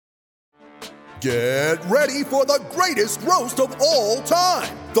Get ready for the greatest roast of all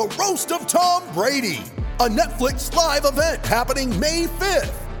time, the Roast of Tom Brady, a Netflix live event happening May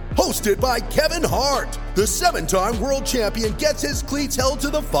 5th. Hosted by Kevin Hart, the 7-time world champion gets his cleats held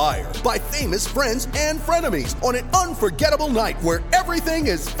to the fire by famous friends and frenemies on an unforgettable night where everything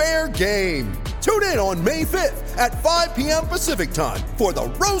is fair game. Tune in on May 5th at 5 p.m. Pacific time for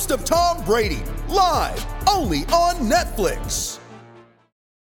the Roast of Tom Brady, live only on Netflix.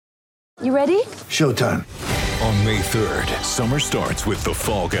 You ready? Showtime. On May 3rd, summer starts with The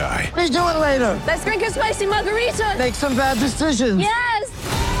Fall Guy. Let's do it later. Let's drink a spicy margarita. Make some bad decisions. Yes!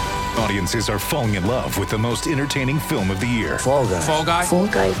 Audiences are falling in love with the most entertaining film of the year. Fall Guy. Fall Guy? Fall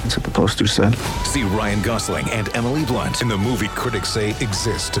Guy. That's what the poster said. See Ryan Gosling and Emily Blunt in the movie critics say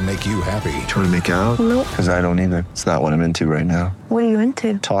exists to make you happy. Trying to make it out? Nope. Because I don't either. It's not what I'm into right now. What are you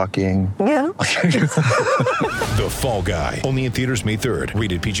into? Talking. Yeah. The Fall Guy. Only in theaters May 3rd.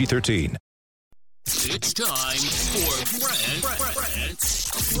 Rated PG-13. It's time for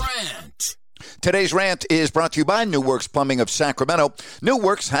Grant's Rant. Today's rant is brought to you by New Works Plumbing of Sacramento. New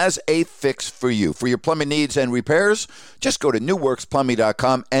Works has a fix for you. For your plumbing needs and repairs, just go to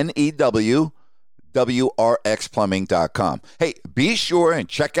newworksplumbing.com, NEWWRXplumbing.com. Hey, be sure and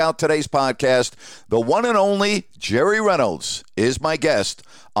check out today's podcast. The one and only Jerry Reynolds is my guest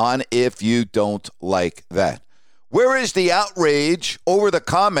on If You Don't Like That. Where is the outrage over the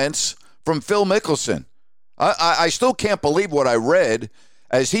comments from Phil Mickelson? I still can't believe what I read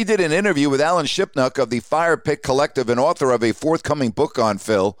as he did an interview with Alan Shipnuck of the Fire Pit Collective and author of a forthcoming book on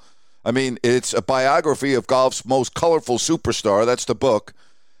Phil. I mean, it's a biography of golf's most colorful superstar. That's the book.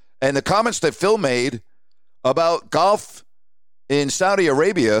 And the comments that Phil made about golf in Saudi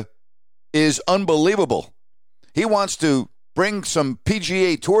Arabia is unbelievable. He wants to bring some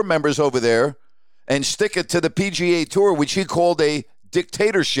PGA Tour members over there and stick it to the PGA Tour, which he called a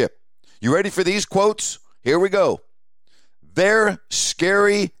dictatorship. You ready for these quotes? Here we go. They're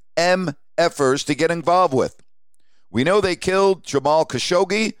scary MFers to get involved with. We know they killed Jamal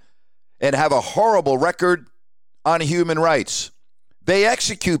Khashoggi and have a horrible record on human rights. They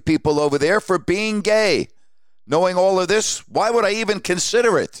execute people over there for being gay. Knowing all of this, why would I even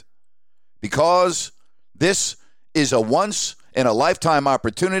consider it? Because this is a once-in-a-lifetime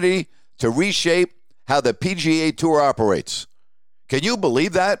opportunity to reshape how the PGA Tour operates. Can you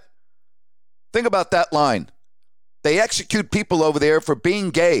believe that? Think about that line. They execute people over there for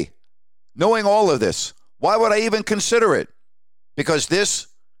being gay. Knowing all of this, why would I even consider it? Because this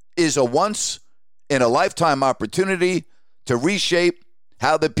is a once-in-a-lifetime opportunity to reshape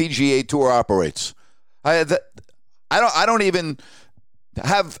how the PGA Tour operates. I don't even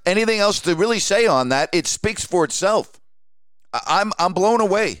have anything else to really say on that. It speaks for itself. I'm blown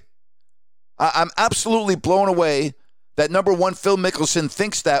away. I'm absolutely blown away that, number one, Phil Mickelson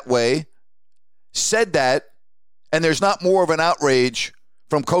thinks that way, said that, and there's not more of an outrage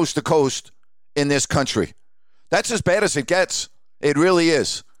from coast to coast in this country. That's as bad as it gets. It really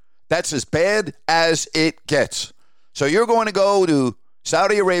is. That's as bad as it gets. So you're going to go to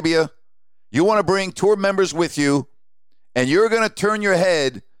Saudi Arabia. You want to bring tour members with you, and you're going to turn your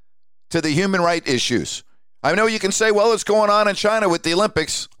head to the human rights issues. I know you can say, well, it's going on in China with the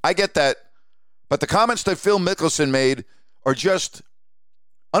Olympics. I get that. But the comments that Phil Mickelson made are just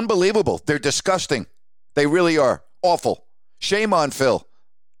unbelievable. They're disgusting. They really are. Awful. Shame on Phil.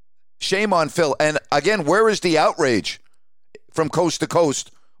 Shame on Phil. And again, where is the outrage from coast to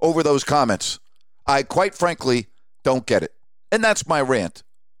coast over those comments? I quite frankly don't get it. And that's my rant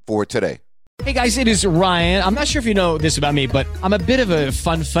for today. Hey guys, it is Ryan. I'm not sure if you know this about me, but I'm a bit of a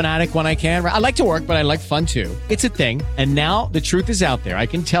fun fanatic when I can. I like to work, but I like fun too. It's a thing. And now the truth is out there. I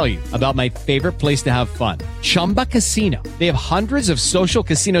can tell you about my favorite place to have fun. Chumba Casino. They have hundreds of social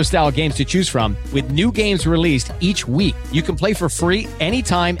casino style games to choose from with new games released each week. You can play for free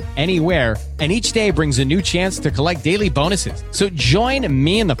anytime, anywhere. And each day brings a new chance to collect daily bonuses. So join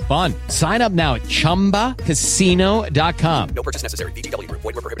me in the fun. Sign up now at ChumbaCasino.com. No purchase necessary. VGW Group.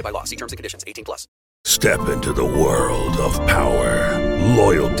 Void where prohibited by law. See terms and conditions. 18+. Step into the world of power,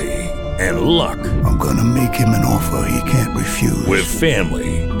 loyalty, and luck. I'm gonna make him an offer he can't refuse. With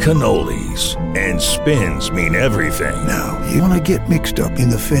family, cannolis, and spins mean everything. Now, you wanna get mixed up in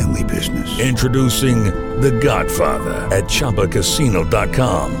the family business. Introducing The Godfather at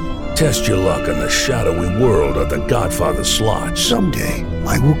ChumbaCasino.com. Test your luck in the shadowy world of The Godfather slot. Someday,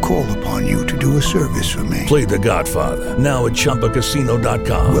 I will call upon you to do a service for me. Play The Godfather, now at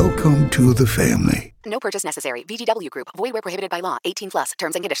ChumbaCasino.com. Welcome to the family. No purchase necessary. VGW Group. Void where prohibited by law. 18+.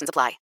 Terms and conditions apply.